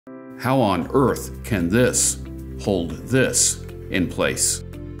How on earth can this hold this in place?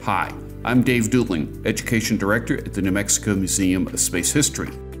 Hi, I'm Dave Doodling, Education Director at the New Mexico Museum of Space History.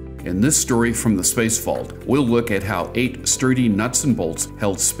 In this story from the Space Vault, we'll look at how 8 sturdy nuts and bolts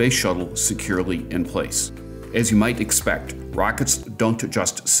held Space Shuttle securely in place. As you might expect, rockets don't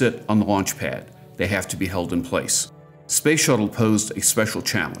just sit on the launch pad. They have to be held in place. Space Shuttle posed a special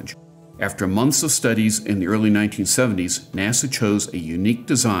challenge. After months of studies in the early 1970s, NASA chose a unique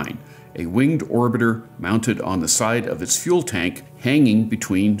design, a winged orbiter mounted on the side of its fuel tank hanging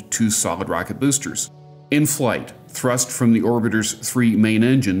between 2 solid rocket boosters. In flight, thrust from the orbiter's 3 main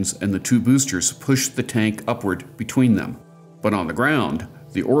engines and the 2 boosters pushed the tank upward between them. But on the ground,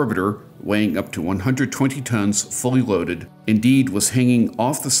 the orbiter, weighing up to 120 tons fully loaded, indeed was hanging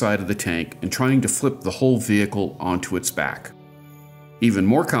off the side of the tank and trying to flip the whole vehicle onto its back. Even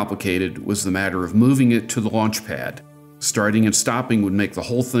more complicated was the matter of moving it to the launch pad. Starting and stopping would make the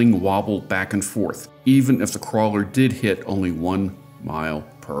whole thing wobble back and forth, even if the crawler did hit only 1 mile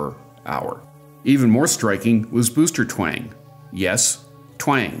per hour. Even more striking was booster twang. Yes,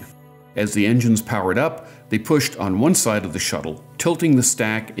 twang. As the engines powered up, they pushed on one side of the shuttle, tilting the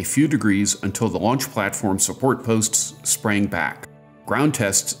stack a few degrees until the launch platform support posts sprang back. Ground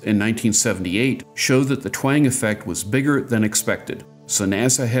tests in 1978 showed that the twang effect was bigger than expected, so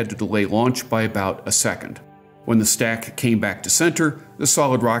NASA had to delay launch by about a second. When the stack came back to center, the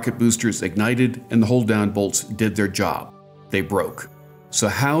solid rocket boosters ignited and the hold-down bolts did their job. They broke. So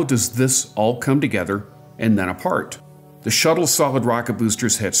how does this all come together and then apart? The shuttle's solid rocket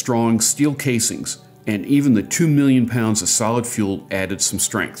boosters had strong steel casings, and even the 2 million pounds of solid fuel added some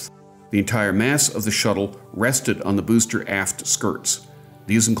strength. The entire mass of the shuttle rested on the booster aft skirts.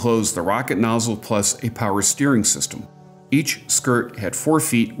 These enclosed the rocket nozzle plus a power steering system. Each skirt had 4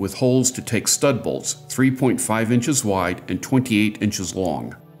 feet with holes to take stud bolts, 3.5 inches wide and 28 inches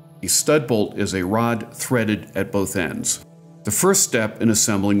long. A stud bolt is a rod threaded at both ends. The first step in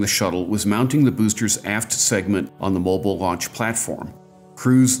assembling the shuttle was mounting the booster's aft segment on the mobile launch platform.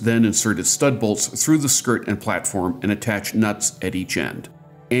 Crews then inserted stud bolts through the skirt and platform and attached nuts at each end.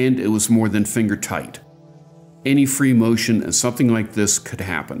 And it was more than finger tight. Any free motion and something like this could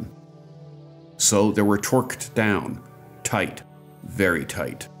happen. So they were torqued down. Tight. Very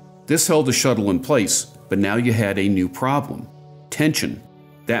tight. This held the shuttle in place, but now you had a new problem. Tension.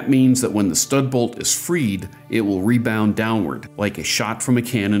 That means that when the stud bolt is freed, it will rebound downward, like a shot from a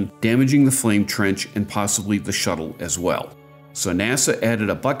cannon, damaging the flame trench and possibly the shuttle as well. So NASA added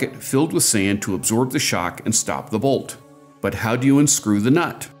a bucket filled with sand to absorb the shock and stop the bolt. But how do you unscrew the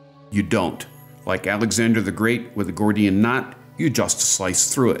nut? You don't. Like Alexander the Great with a Gordian knot, you just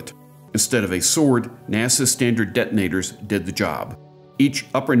slice through it. Instead of a sword, NASA's standard detonators did the job. Each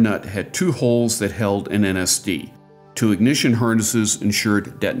upper nut had 2 holes that held an NSD. 2 ignition harnesses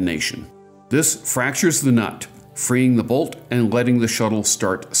ensured detonation. This fractures the nut, freeing the bolt and letting the shuttle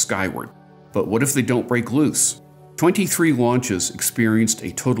start skyward. But what if they don't break loose? 23 launches experienced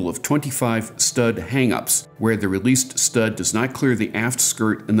a total of 25 stud hang-ups, where the released stud does not clear the aft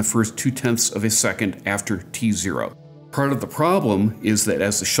skirt in the first 0.2 of a second after T0. Part of the problem is that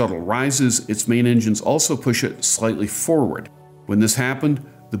as the shuttle rises, its main engines also push it slightly forward. When this happened,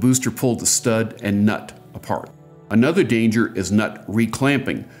 the booster pulled the stud and nut apart. Another danger is nut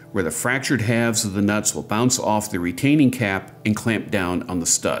reclamping, where the fractured halves of the nuts will bounce off the retaining cap and clamp down on the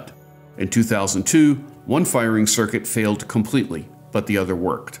stud. In 2002, one firing circuit failed completely, but the other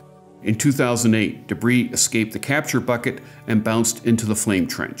worked. In 2008, debris escaped the capture bucket and bounced into the flame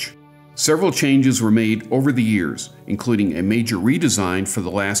trench. Several changes were made over the years, including a major redesign for the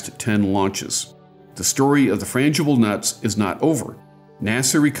last 10 launches. The story of the frangible nuts is not over.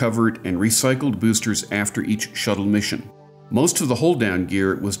 NASA recovered and recycled boosters after each shuttle mission. Most of the hold-down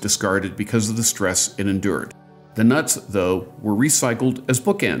gear was discarded because of the stress it endured. The nuts, though, were recycled as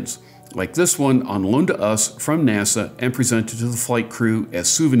bookends, like this one on loan to us from NASA and presented to the flight crew as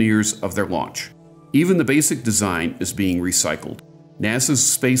souvenirs of their launch. Even the basic design is being recycled. NASA's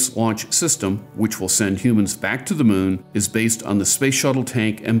Space Launch System, which will send humans back to the moon, is based on the Space Shuttle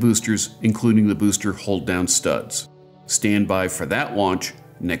tank and boosters, including the booster hold-down studs. Stand by for that launch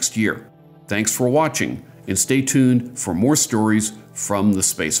next year. Thanks for watching, and stay tuned for more stories from the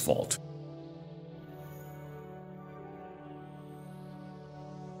Space Vault.